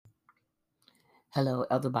Hello,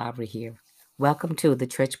 Elder Barbara here. Welcome to the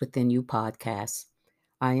Church Within You podcast.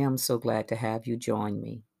 I am so glad to have you join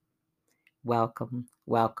me. Welcome,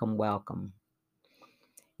 welcome, welcome.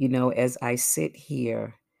 As I sit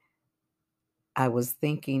here, I was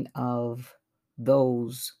thinking of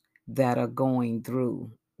those that are going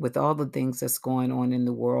through with all the things that's going on in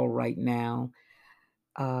the world right now.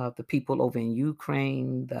 The people over in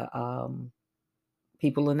Ukraine, the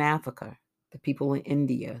people in Africa, the people in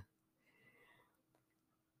India,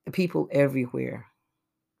 the people everywhere,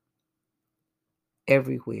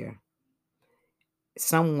 everywhere.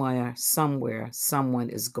 Somewhere, someone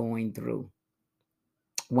is going through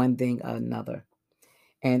one thing or another.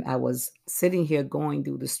 And I was sitting here going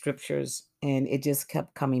through the scriptures, and it just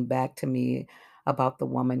kept coming back to me about the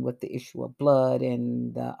woman with the issue of blood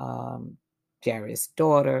and the Jairus'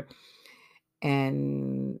 daughter.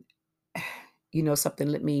 And something,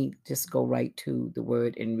 let me just go right to the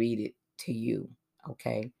word and read it to you.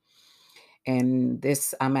 Okay. And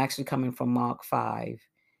this, I'm actually coming from Mark 5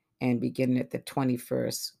 and beginning at the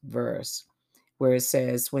 21st verse, where it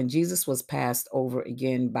says, "When Jesus was passed over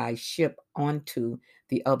again by ship onto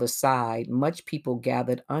the other side, much people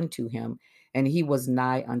gathered unto him, and he was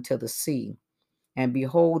nigh unto the sea. And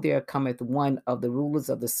behold, there cometh one of the rulers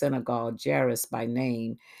of the synagogue, Jairus by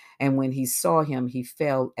name. And when he saw him, he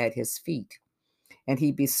fell at his feet. And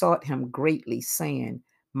he besought him greatly, saying,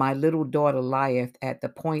 My little daughter lieth at the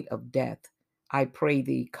point of death. I pray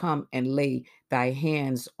thee, come and lay thy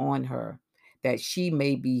hands on her, that she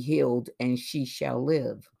may be healed, and she shall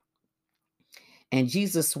live. And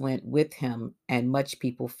Jesus went with him, and much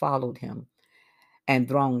people followed him and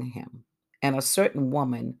thronged him. And a certain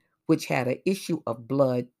woman, which had an issue of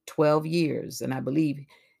blood 12 years, and I believe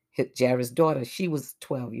Jairus' daughter, she was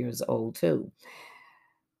 12 years old too,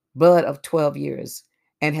 blood of 12 years,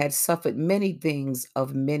 and had suffered many things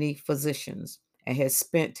of many physicians, and had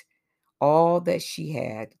spent all that she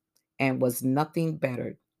had, and was nothing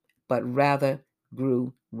bettered, but rather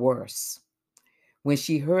grew worse. When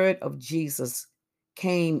she heard of Jesus,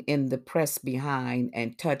 came in the press behind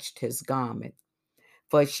and touched his garment.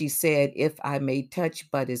 For she said, If I may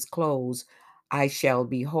touch but his clothes, I shall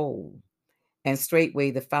be whole. And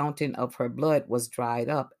straightway the fountain of her blood was dried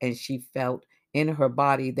up, and she felt in her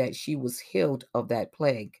body that she was healed of that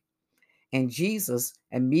plague. And Jesus,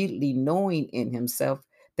 immediately knowing in himself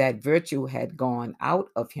that virtue had gone out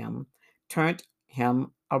of him, turned him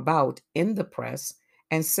about in the press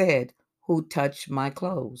and said, Who touched my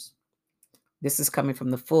clothes? This is coming from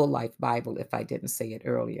the Full Life Bible, if I didn't say it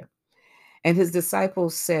earlier. And his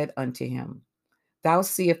disciples said unto him, Thou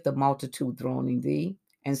seest the multitude thronging thee,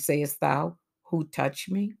 and sayest thou, Who touched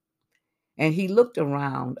me? And he looked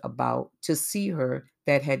around about to see her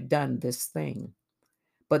that had done this thing.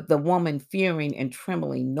 But the woman, fearing and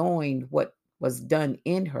trembling, knowing what was done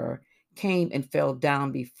in her, came and fell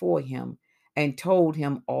down before him and told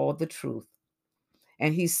him all the truth.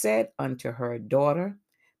 And he said unto her, Daughter,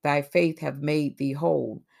 thy faith hath made thee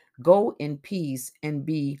whole. Go in peace and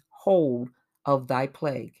be whole of thy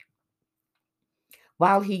plague.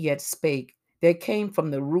 While he yet spake, there came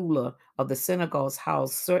from the ruler of the synagogue's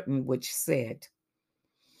house certain which said,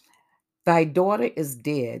 Thy daughter is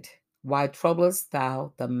dead. Why troublest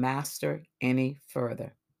thou the master any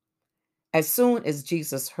further? As soon as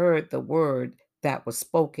Jesus heard the word that was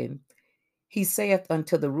spoken, he saith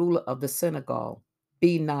unto the ruler of the synagogue,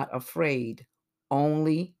 Be not afraid,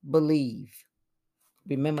 only believe.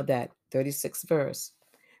 Remember that 36th verse.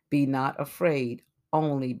 Be not afraid,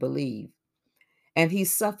 only believe. And he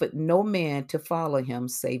suffered no man to follow him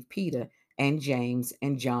save Peter and James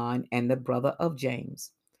and John and the brother of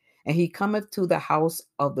James. And he cometh to the house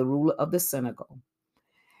of the ruler of the synagogue,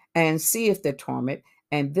 and seeth the torment,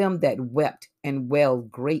 and them that wept and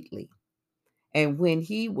wailed greatly. And when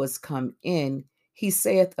he was come in, he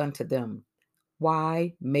saith unto them,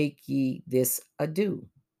 Why make ye this ado,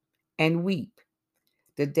 and weep?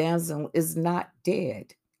 The damsel is not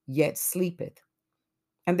dead, yet sleepeth.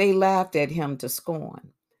 And they laughed at him to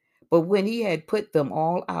scorn. But when he had put them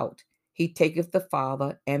all out, he taketh the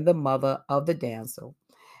father and the mother of the damsel,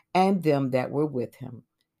 and them that were with him,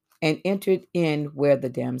 and entered in where the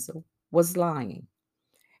damsel was lying.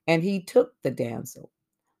 And he took the damsel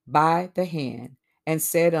by the hand, and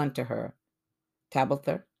said unto her,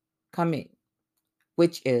 Tabitha, come in,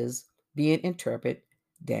 which is, being interpreted,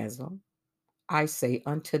 Damsel, I say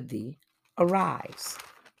unto thee, arise.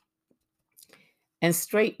 And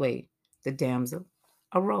straightway the damsel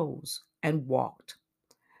arose and walked,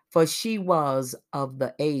 for she was of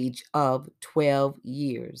the age of 12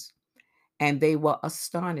 years. And they were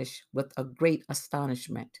astonished with a great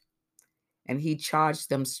astonishment. And he charged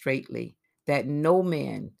them straitly that no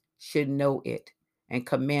man should know it, and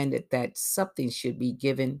commanded that something should be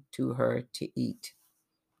given to her to eat.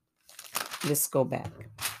 Let's go back.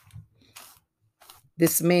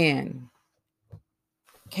 This man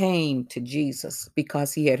came to Jesus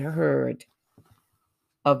because he had heard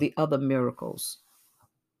of the other miracles.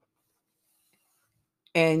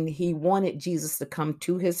 And he wanted Jesus to come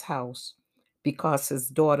to his house because his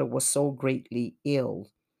daughter was so greatly ill.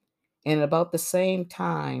 And about the same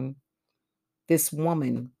time, this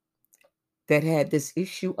woman that had this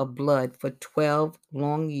issue of blood for 12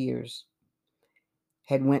 long years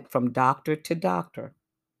had went from doctor to doctor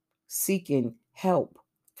seeking help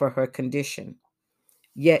for her condition,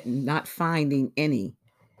 yet not finding any.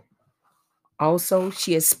 Also,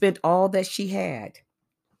 she had spent all that she had.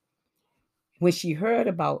 When she heard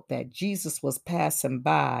about that Jesus was passing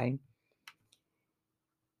by,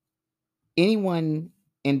 anyone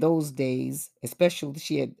in those days, especially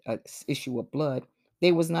she had an issue of blood,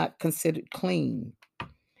 they was not considered clean.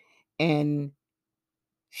 And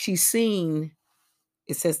she seen,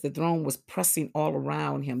 it says the throne was pressing all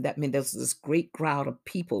around him. That meant there was this great crowd of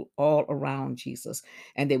people all around Jesus,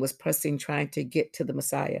 and they was pressing, trying to get to the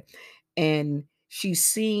Messiah. And she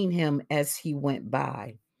seen him as he went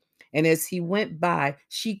by. And as he went by,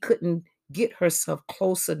 she couldn't get herself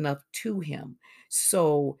close enough to him.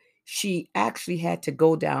 So she actually had to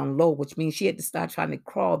go down low, which means she had to start trying to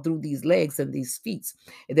crawl through these legs and these feet.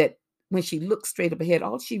 That when she looked straight up ahead,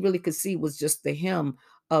 all she really could see was just the hem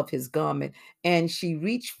of his garment. And she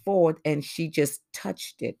reached forward and she just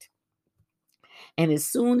touched it. And as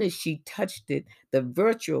soon as she touched it, the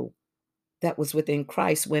virtue that was within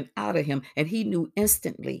Christ went out of him. And he knew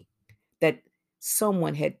instantly that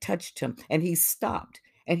someone had touched him, and he stopped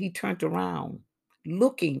and he turned around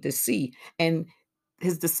looking to see. And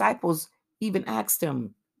his disciples even asked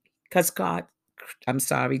him, because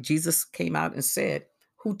Jesus came out and said,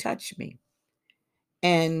 "Who touched me?"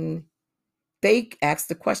 And they asked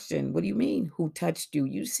the question, "What do you mean, who touched you?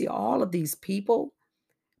 You see all of these people?"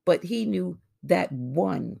 But he knew that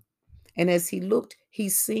one. And as he looked, he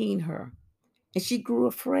seen her, and she grew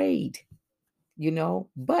afraid.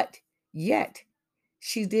 But yet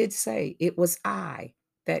she did say, "It was I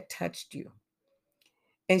that touched you."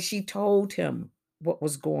 And she told him what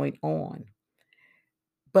was going on.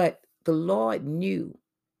 But the Lord knew,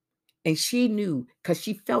 and she knew because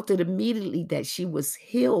she felt it immediately that she was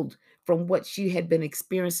healed from what she had been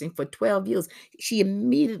experiencing for 12 years. She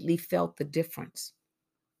immediately felt the difference.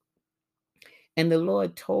 And the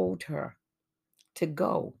Lord told her to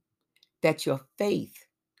go, that your faith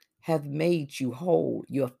have made you whole,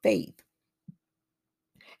 your faith.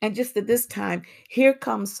 And just at this time, here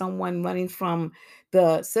comes someone running from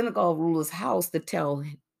the synagogue ruler's house to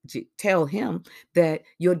tell him that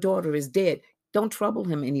your daughter is dead. Don't trouble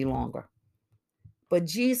him any longer. But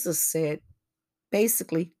Jesus said,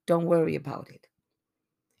 basically, don't worry about it.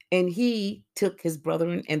 And he took his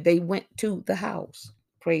brethren and they went to the house.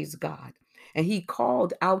 Praise God. And he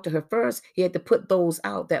called out to her. First, he had to put those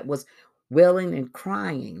out that was wailing and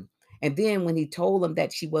crying. And then when he told them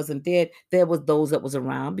that she wasn't dead, there was those that was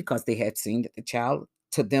around because they had seen that the child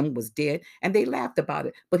to them was dead, and they laughed about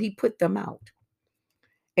it. But he put them out.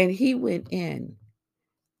 And he went in.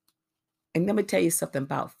 And let me tell you something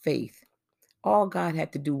about faith. All God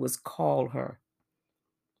had to do was call her,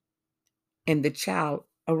 and the child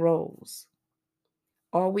arose.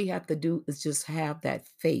 All we have to do is just have that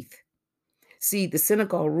faith. See, the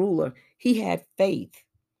synagogue ruler, he had faith.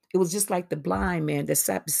 It was just like the blind man that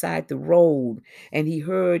sat beside the road and he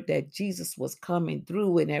heard that Jesus was coming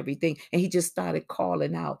through and everything. And he just started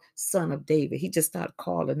calling out, "Son of David." He just started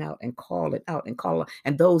calling out and calling out and calling.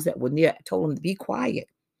 And those that were near told him to be quiet.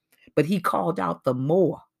 But he called out the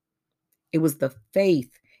more. It was the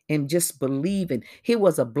faith and just believing. He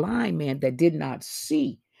was a blind man that did not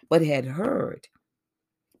see, but had heard.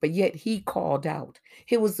 But yet he called out.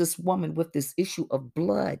 Here was this woman with this issue of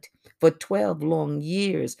blood for 12 long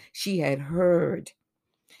years. She had heard.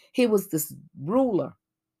 Here was this ruler,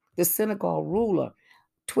 the synagogue ruler,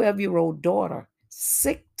 12-year-old daughter,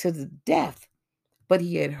 sick to the death, but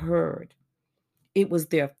he had heard. It was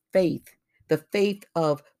their faith, the faith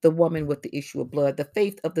of the woman with the issue of blood, the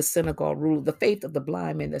faith of the synagogue ruler, the faith of the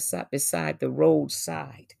blind man that sat beside the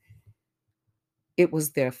roadside. It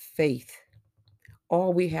was their faith.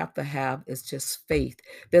 All we have to have is just faith.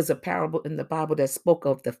 There's a parable in the Bible that spoke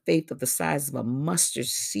of the faith of the size of a mustard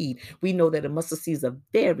seed. We know that a mustard seed is a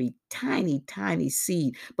very tiny, tiny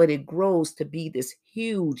seed, but it grows to be this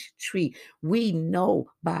huge tree. We know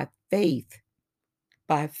by faith,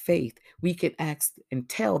 we can ask and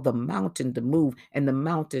tell the mountain to move, and the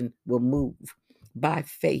mountain will move by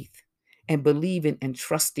faith. and believing and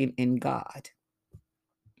trusting in God.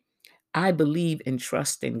 I believe and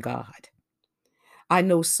trust in God. I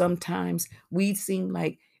know sometimes we seem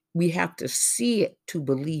like we have to see it to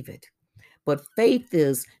believe it. But faith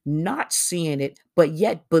is not seeing it, but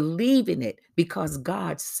yet believing it because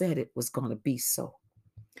God said it was going to be so.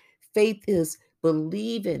 Faith is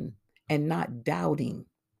believing and not doubting.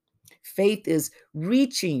 Faith is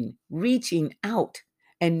reaching out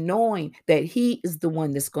and knowing that He is the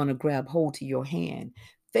one that's going to grab hold to your hand.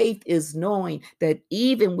 Faith is knowing that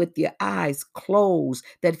even with your eyes closed,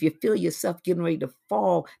 that if you feel yourself getting ready to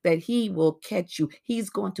fall, that He will catch you. He's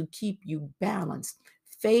going to keep you balanced.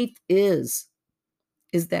 Faith is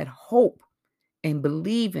that hope and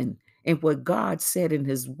believing in what God said in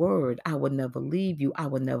His word. I will never leave you. I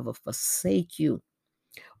will never forsake you.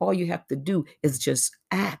 All you have to do is just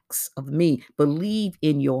acts of me. Believe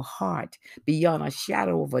in your heart beyond a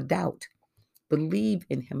shadow of a doubt. Believe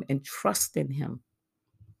in Him and trust in Him,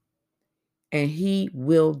 and He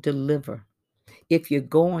will deliver. If you're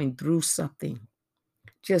going through something,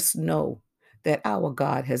 just know that our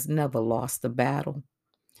God has never lost a battle.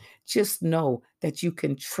 Just know that you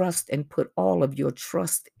can trust and put all of your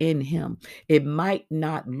trust in Him. It might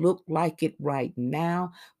not look like it right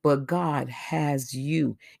now, but God has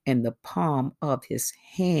you in the palm of His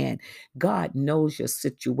hand. God knows your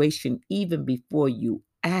situation even before you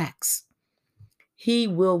ask. He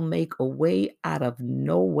will make a way out of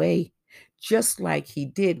no way, just like He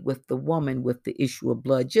did with the woman with the issue of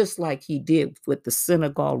blood, just like He did with the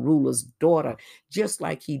synagogue ruler's daughter, just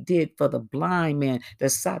like He did for the blind man that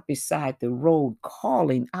sat beside the road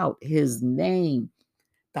calling out His name,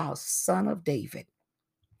 Thou Son of David.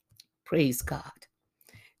 Praise God.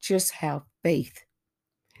 Just have faith.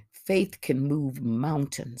 Faith can move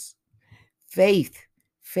mountains. Faith,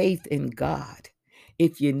 faith in God.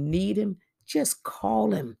 If you need Him, just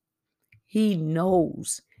call Him. He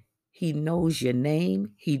knows. He knows your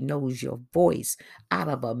name. He knows your voice. Out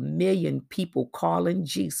of 1,000,000 people calling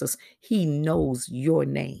Jesus, He knows your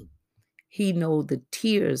name. He knows the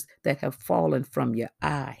tears that have fallen from your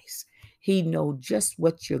eyes. He knows just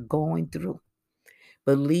what you're going through.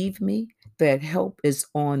 Believe me, that help is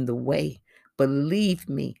on the way. Believe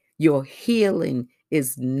me, your healing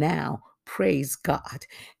is now. Praise God.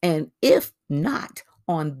 And if not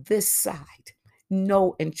on this side,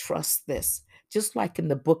 know and trust this. Just like in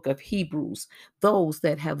the book of Hebrews, those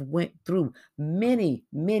that have went through many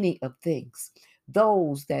of things,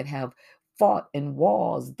 those that have fought in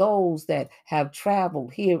wars, those that have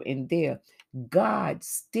traveled here and there, God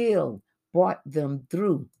still brought them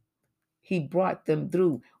through. He brought them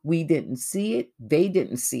through. We didn't see it, they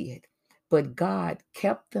didn't see it, but God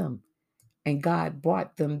kept them and God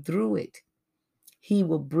brought them through it. He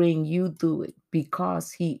will bring you through it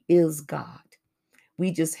because He is God. We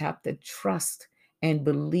just have to trust and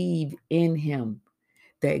believe in Him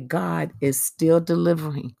that God is still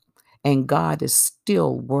delivering and God is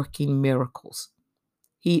still working miracles.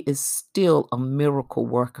 He is still a miracle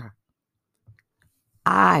worker.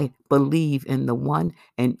 I believe in the one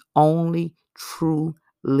and only true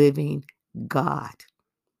living God.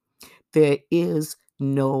 There is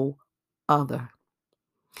no other.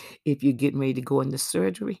 If you're getting ready to go into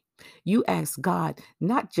surgery, you ask God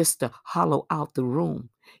not just to hollow out the room.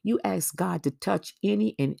 You ask God to touch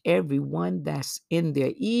any and every one that's in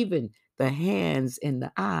there, even the hands and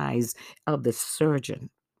the eyes of the surgeon.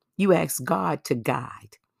 You ask God to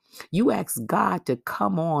guide. You ask God to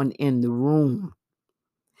come on in the room.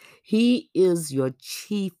 He is your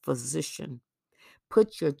chief physician.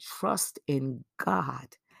 Put your trust in God.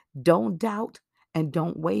 Don't doubt and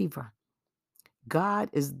don't waver. God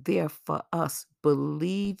is there for us.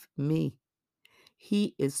 Believe me,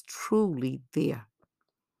 He is truly there.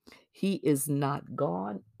 He is not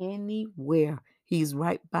gone anywhere. He's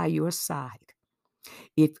right by your side.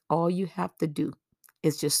 If all you have to do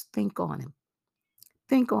is just think on Him,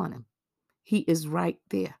 think on Him. He is right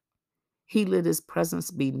there. He let His presence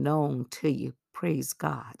be known to you. Praise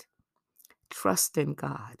God. Trust in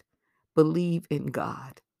God. Believe in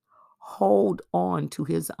God. Hold on to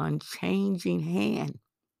His unchanging hand.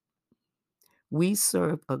 We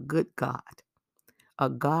serve a good God, a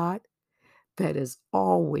God that is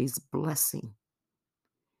always blessing.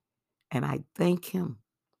 And I thank Him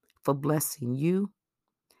for blessing you,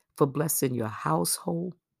 for blessing your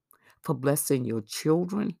household, for blessing your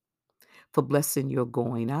children, for blessing your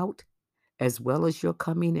going out as well as your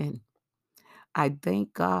coming in. I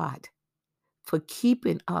thank God for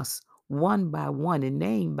keeping us one by one and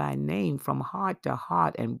name by name, from heart to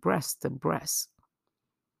heart and breast to breast.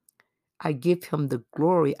 I give Him the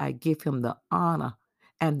glory, I give Him the honor,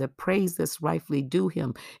 and the praise that's rightfully due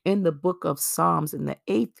him. In the book of Psalms, in the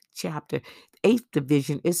 8th chapter, 8th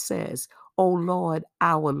division, it says, O Lord,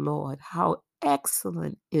 our Lord, how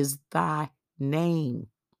excellent is thy name.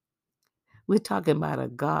 We're talking about a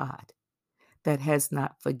God that has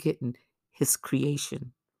not forgotten his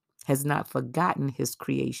creation, has not forgotten his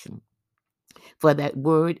creation. For that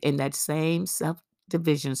word in that same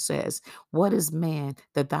self-division says, what is man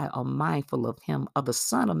that thou art mindful of him, or the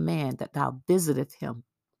son of man that thou visiteth him?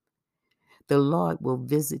 The Lord will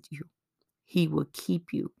visit you. He will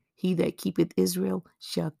keep you. He that keepeth Israel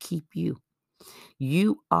shall keep you.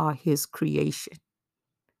 You are his creation.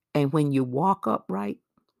 And when you walk upright,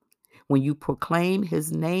 when you proclaim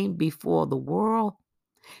his name before the world,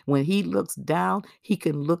 when he looks down, he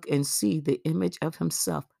can look and see the image of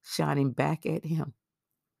himself shining back at him.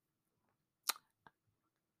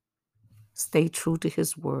 Stay true to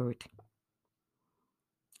his word.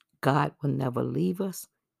 God will never leave us,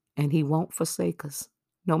 and he won't forsake us.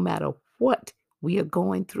 No matter what we are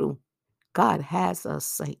going through, God has us,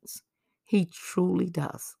 saints. He truly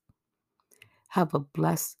does. Have a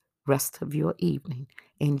blessed rest of your evening.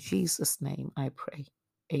 In Jesus' name I pray.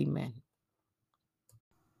 Amen.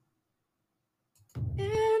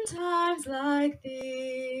 In times like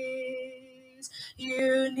these,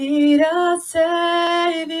 you need a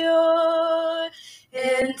Savior.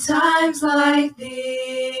 In times like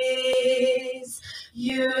these,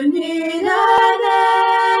 you need an